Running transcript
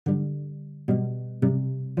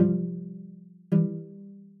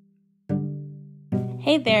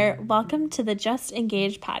Hey there, welcome to the Just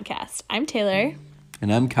Engage podcast. I'm Taylor.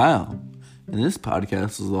 And I'm Kyle. And this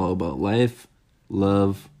podcast is all about life,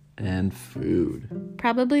 love, and food.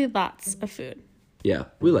 Probably lots of food. Yeah,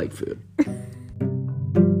 we like food.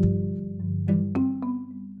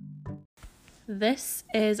 This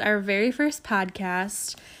is our very first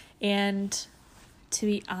podcast, and to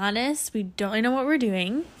be honest, we don't really know what we're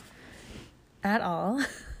doing at all.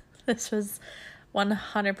 This was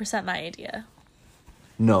 100% my idea.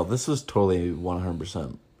 No, this was totally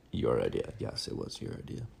 100% your idea. Yes, it was your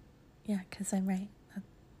idea. Yeah, because I'm right.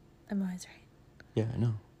 I'm always right. Yeah, I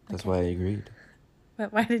know. That's Okay. why I agreed.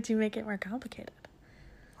 But why did you make it more complicated?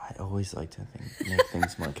 I always like to make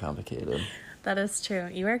things more complicated. That is true.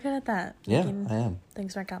 You are good at that. Yeah, making I am.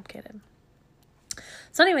 Things more complicated.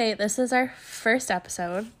 So anyway, this is our first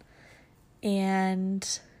episode.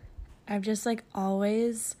 And I've just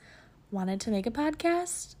always wanted to make a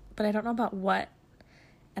podcast, but I don't know about what.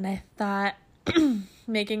 And I thought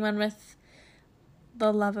making one with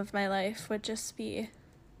the love of my life would just be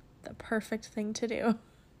the perfect thing to do.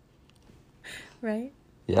 Right?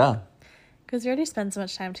 Yeah, Because we already spend so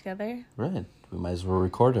much time together. right. We might as well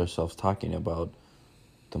record ourselves talking about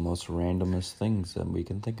the most randomest things that we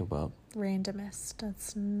can think about. Randomist.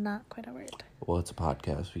 That's not quite a word. Well, it's a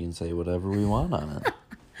podcast. We can say whatever we want on it.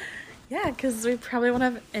 Yeah, because we probably won't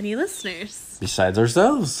have any listeners. Besides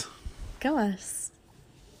ourselves. Go us.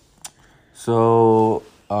 So,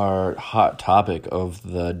 our hot topic of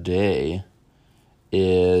the day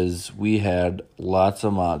is we had lots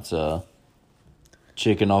of matzo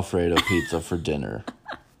chicken Alfredo pizza for dinner.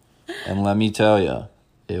 And let me tell you,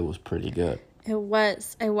 it was pretty good. It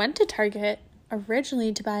was. I went to Target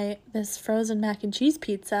originally to buy this frozen mac and cheese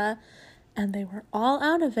pizza, and they were all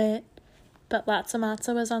out of it, but Lots of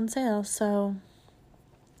Matzo was on sale, so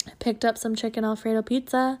I picked up some chicken Alfredo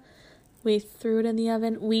pizza. We threw it in the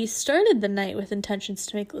oven. We started the night with intentions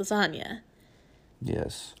to make lasagna.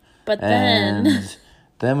 Yes. But then... And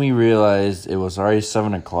then we realized it was already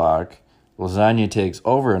 7 o'clock. Lasagna takes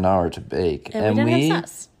over an hour to bake. And we didn't have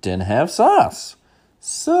sauce. Didn't have sauce.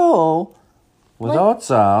 So, without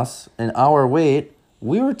sauce, an hour wait,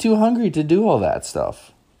 we were too hungry to do all that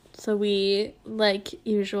stuff. So we, like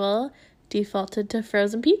usual, defaulted to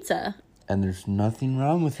frozen pizza. And there's nothing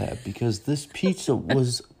wrong with that because this pizza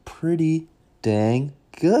was pretty dang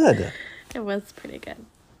good. It was pretty good.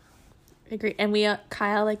 I agree. And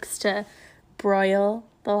Kyle likes to broil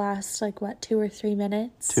the last, 2 or 3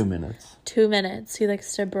 minutes? 2 minutes. 2 minutes. He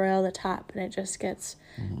likes to broil the top, and it just gets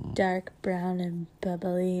dark brown and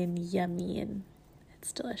bubbly and yummy, and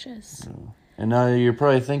it's delicious. And now you're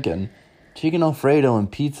probably thinking, chicken Alfredo and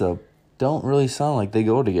pizza don't really sound like they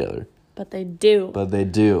go together. But they do. But they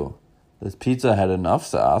do. This pizza had enough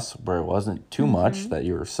sauce where it wasn't too much that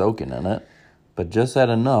you were soaking in it, but just had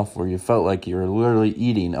enough where you felt like you were literally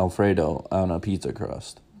eating Alfredo on a pizza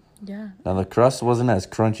crust. Yeah. Now, the crust wasn't as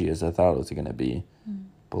crunchy as I thought it was going to be.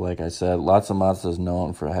 But like I said, Lots of Matzo is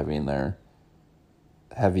known for having their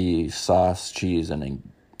heavy sauce, cheese, and,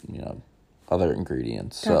 other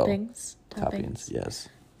ingredients. Toppings. Toppings, yes.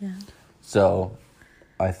 Yeah. So,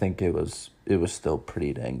 I think it was still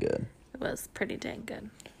pretty dang good. It was pretty dang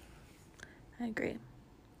good. I agree.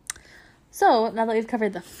 So, now that we've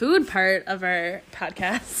covered the food part of our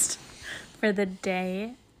podcast for the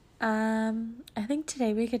day, I think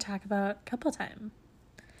today we could talk about couple time.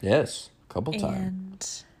 Yes, couple times.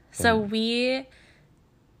 And so we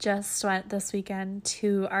just went this weekend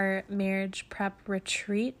to our marriage prep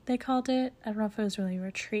retreat, they called it. I don't know if it was really a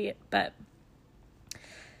retreat, but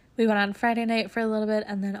we went on Friday night for a little bit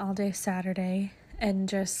and then all day Saturday and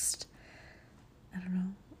just, I don't know,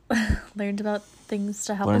 learned about things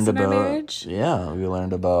to help us in our marriage. Yeah, we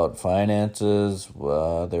learned about finances.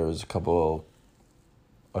 There was a couple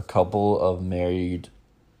of married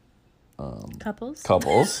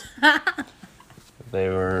couples. They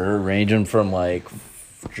were ranging from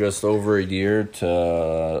just over a year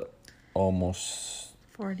to almost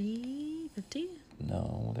 40, 50?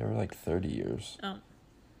 No, they were 30 years. Oh,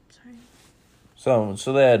 sorry.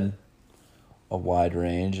 So they had a wide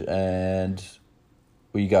range, and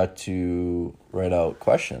we got to write out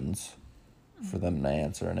questions for them to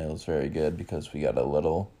answer, and it was very good because we got a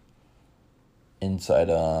little insight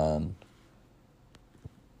on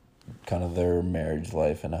kind of their marriage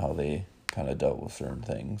life and how they kind of dealt with certain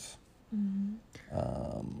things. And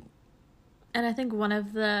I think one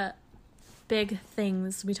of the big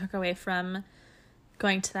things we took away from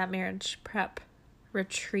going to that marriage prep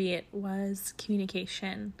retreat was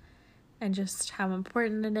communication and just how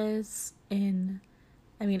important it is in,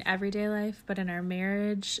 everyday life, but in our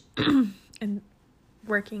marriage and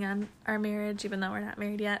working on our marriage, even though we're not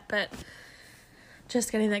married yet, but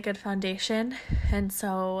just getting that good foundation. And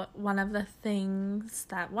so one of the things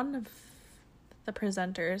that one of the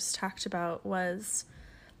presenters talked about was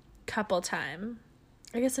couple time.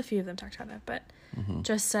 I guess a few of them talked about it, but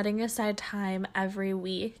just setting aside time every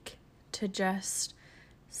week to just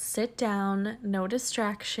sit down, no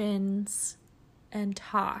distractions, and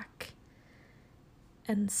talk.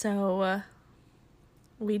 And so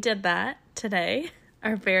we did that today,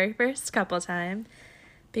 our very first couple time,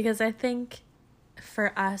 because I think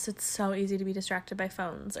for us it's so easy to be distracted by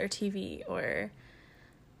phones or TV or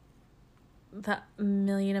the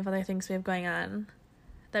million of other things we have going on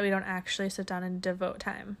that we don't actually sit down and devote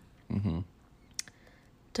time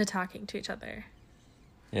to talking to each other.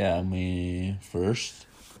 Yeah, we first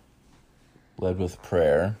led with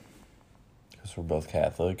prayer because we're both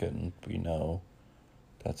Catholic and we know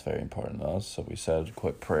that's very important to us. So we said a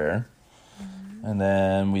quick prayer. And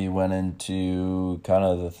then we went into kind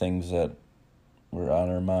of the things that were on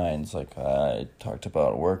our minds. Like I talked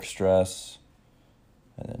about work stress.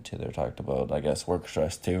 And then Taylor talked about, I guess, work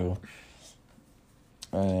stress too.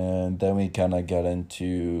 And then we kind of got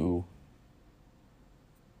into...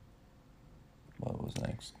 What was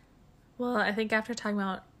next? Well, I think after talking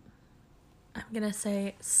about, I'm going to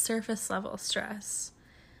say surface level stress,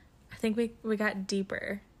 I think we got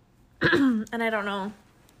deeper. And I don't know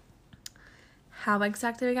how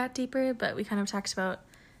exactly we got deeper, but we kind of talked about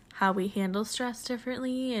how we handle stress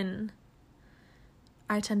differently. And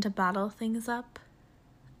I tend to bottle things up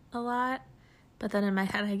a lot. But then in my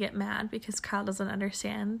head I get mad because Kyle doesn't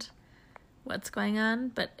understand what's going on.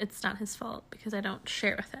 But it's not his fault because I don't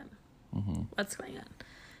share with him what's going on.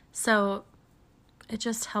 So it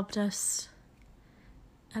just helped us,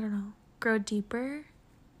 I don't know, grow deeper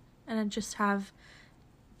and just have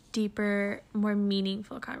deeper, more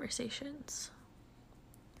meaningful conversations.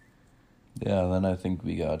 Yeah, then I think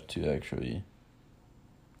we got to actually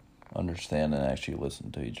understand and actually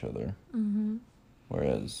listen to each other.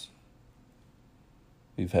 Whereas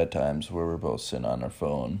we've had times where we're both sitting on our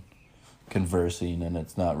phone conversing and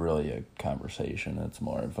it's not really a conversation. It's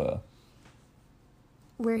more of a...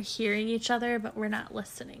 We're hearing each other, but we're not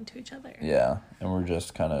listening to each other. Yeah, and we're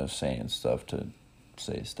just kind of saying stuff to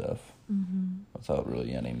say stuff without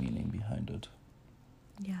really any meaning behind it.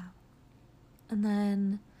 Yeah. And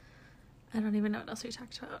then, I don't even know what else we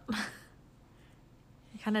talked about.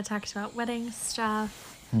 We kind of talked about wedding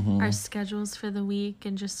stuff, our schedules for the week,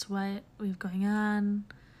 and just what we have going on,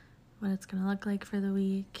 what it's going to look like for the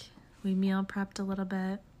week. We meal prepped a little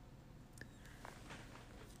bit.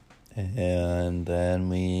 And then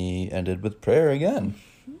we ended with prayer again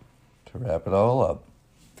to wrap it all up.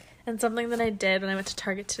 And something that I did when I went to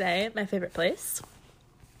Target today, my favorite place,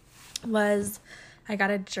 was I got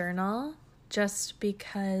a journal just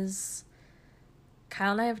because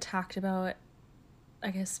Kyle and I have talked about,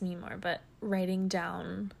 I guess me more, but writing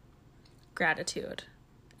down gratitude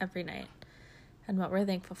every night and what we're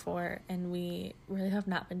thankful for. And we really have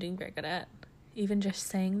not been doing very good at even just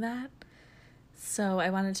saying that. So I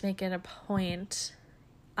wanted to make it a point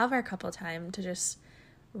of our couple time to just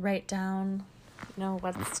write down,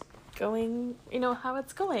 what's going, how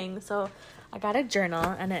it's going. So I got a journal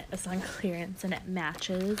and it is on clearance and it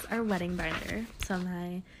matches our wedding binder. So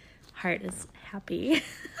my heart is happy.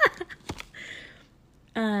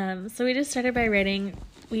 So we just started by writing.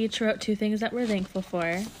 We each wrote 2 things that we're thankful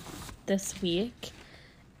for this week.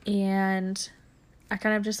 And I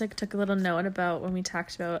kind of just took a little note about when we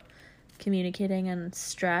talked about communicating and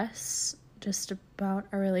stress, just about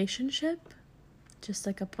our relationship, just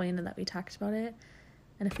a point that we talked about it,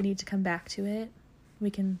 and if we need to come back to it,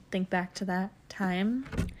 we can think back to that time.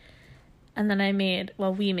 And then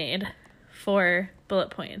we made 4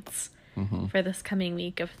 bullet points for this coming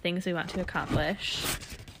week of things we want to accomplish.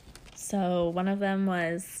 So one of them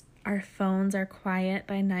was our phones are quiet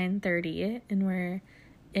by 9:30 and we're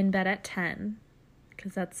in bed at 10,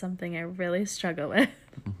 because that's something I really struggle with.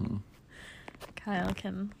 Kyle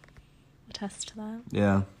can attest to that.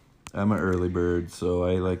 Yeah, I'm an early bird, so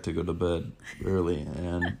I like to go to bed early.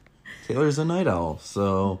 And Taylor's a night owl,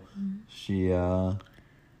 so she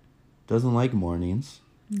doesn't like mornings.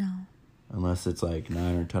 No. Unless it's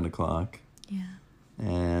 9 or 10 o'clock. Yeah.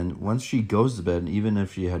 And once she goes to bed, even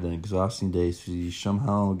if she had an exhausting day, she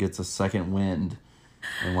somehow gets a second wind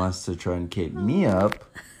and wants to try and keep me up.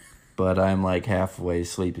 But I'm halfway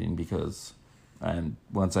sleeping because...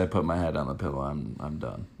 once I put my head on the pillow, I'm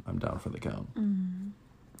done. I'm down for the count.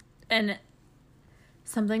 And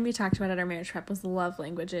something we talked about at our marriage prep was love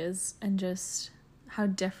languages and just how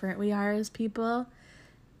different we are as people.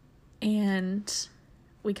 And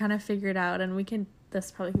we kind of figured out, and we can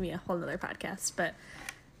this probably can be a whole nother podcast, but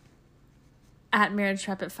at marriage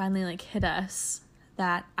prep, it finally like hit us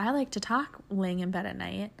that I like to talk laying in bed at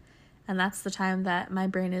night. And that's the time that my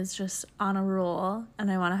brain is just on a roll and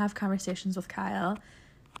I want to have conversations with Kyle.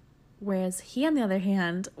 Whereas he, on the other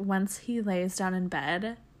hand, once he lays down in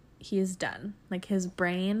bed, he is done. Like, his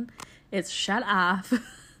brain is shut off.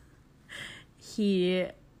 He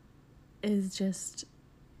is just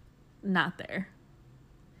not there.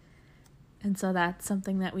 And so that's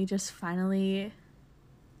something that we just finally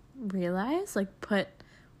realized, like, put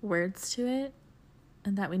words to it,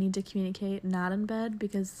 and that we need to communicate not in bed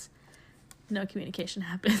because no communication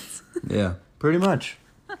happens. Yeah, pretty much.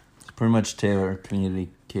 It's pretty much Taylor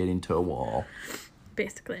communicating to a wall.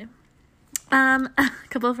 Basically. A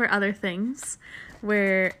couple of our other things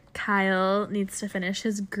where Kyle needs to finish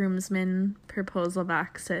his groomsmen proposal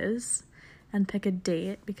boxes and pick a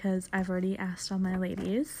date because I've already asked all my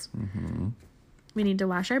ladies. Mm-hmm. We need to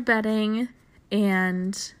wash our bedding,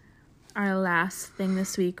 and our last thing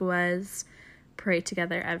this week was pray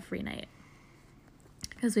together every night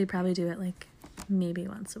because we probably do it like maybe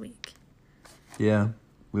once a week. Yeah,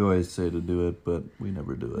 we always say to do it, but we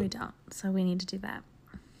never do it. We don't, so we need to do that.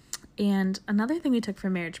 And another thing we took for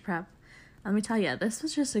marriage prep, let me tell you, this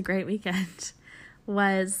was just a great weekend,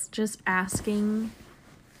 was just asking,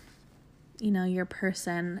 your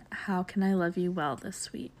person, how can I love you well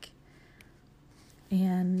this week?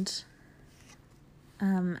 And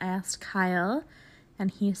I asked Kyle, and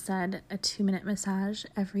he said a 2-minute massage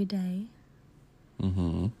every day.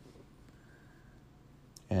 Mm-hmm.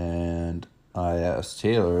 And I asked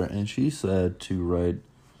Taylor, and she said to write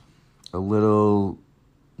a little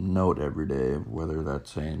note every day, whether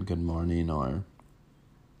that's saying good morning or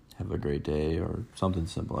have a great day or something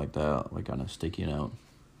simple like that, like on a sticky note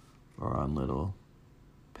or on little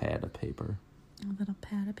pad of paper. A little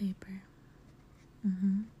pad of paper.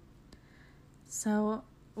 Mm-hmm. So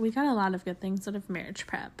we got a lot of good things out of marriage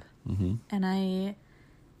prep. Mm-hmm. And I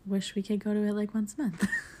wish we could go to it like once a month.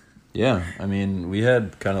 Yeah, I mean, we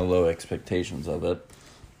had kind of low expectations of it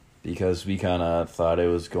because we kind of thought it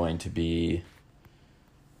was going to be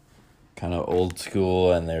kind of old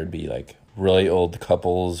school and there'd be like really old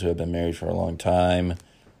couples who have been married for a long time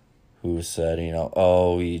who said,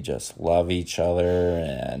 oh, we just love each other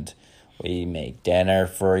and we make dinner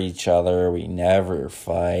for each other. We never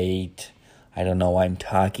fight. I don't know why I'm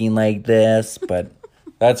talking like this, but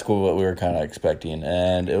that's cool what we were kind of expecting.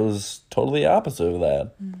 And it was totally opposite of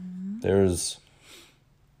that. Mm-hmm. There's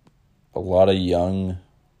a lot of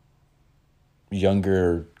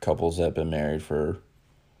younger couples that have been married for,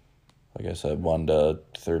 like I said, 1 to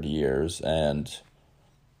 30 years, and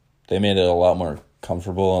they made it a lot more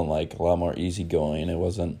comfortable and like a lot more easygoing. It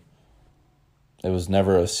was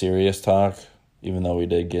never a serious talk, even though we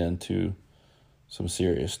did get into some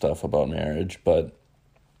serious stuff about marriage, but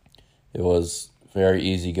it was very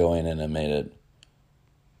easygoing, and it made it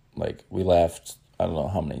like we laughed. I don't know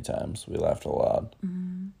how many times. We laughed a lot.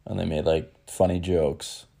 Mm-hmm. And they made like funny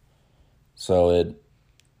jokes. So it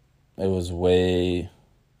was way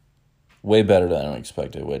better than I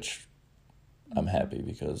expected, which I'm happy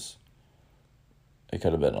because it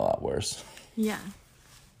could have been a lot worse. Yeah.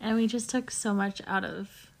 And we just took so much out of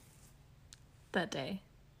that day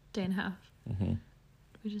and a half. Mm-hmm.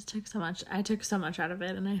 We just took so much. I took so much out of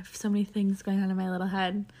it, and I have so many things going on in my little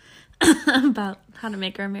head about how to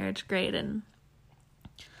make our marriage great and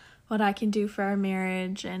what I can do for our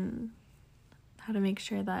marriage and how to make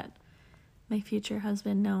sure that my future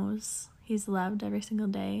husband knows he's loved every single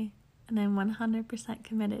day, and I'm 100%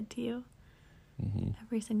 committed to you. Mm-hmm.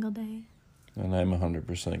 Every single day. And I'm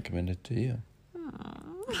 100% committed to you.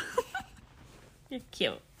 You're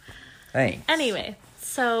cute. Thanks. Anyway,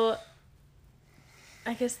 so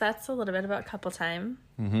I guess that's a little bit about couple time.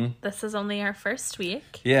 Mm-hmm. This is only our first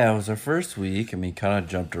week. Yeah, it was our first week, and we kind of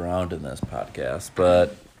jumped around in this podcast,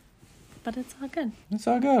 but it's all good. It's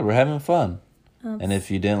all good. We're having fun. And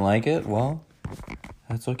if you didn't like it, well,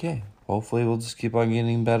 that's okay. Hopefully we'll just keep on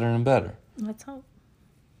getting better and better. Let's hope.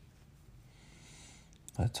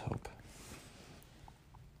 Let's hope.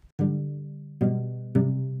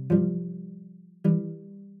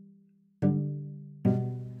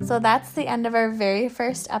 So that's the end of our very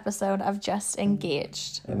first episode of Just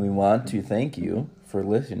Engaged. And we want to thank you for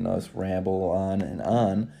listening to us ramble on,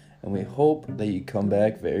 and we hope that you come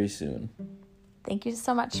back very soon. Thank you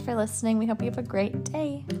so much for listening. We hope you have a great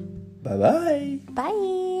day. Bye-bye.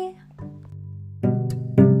 Bye.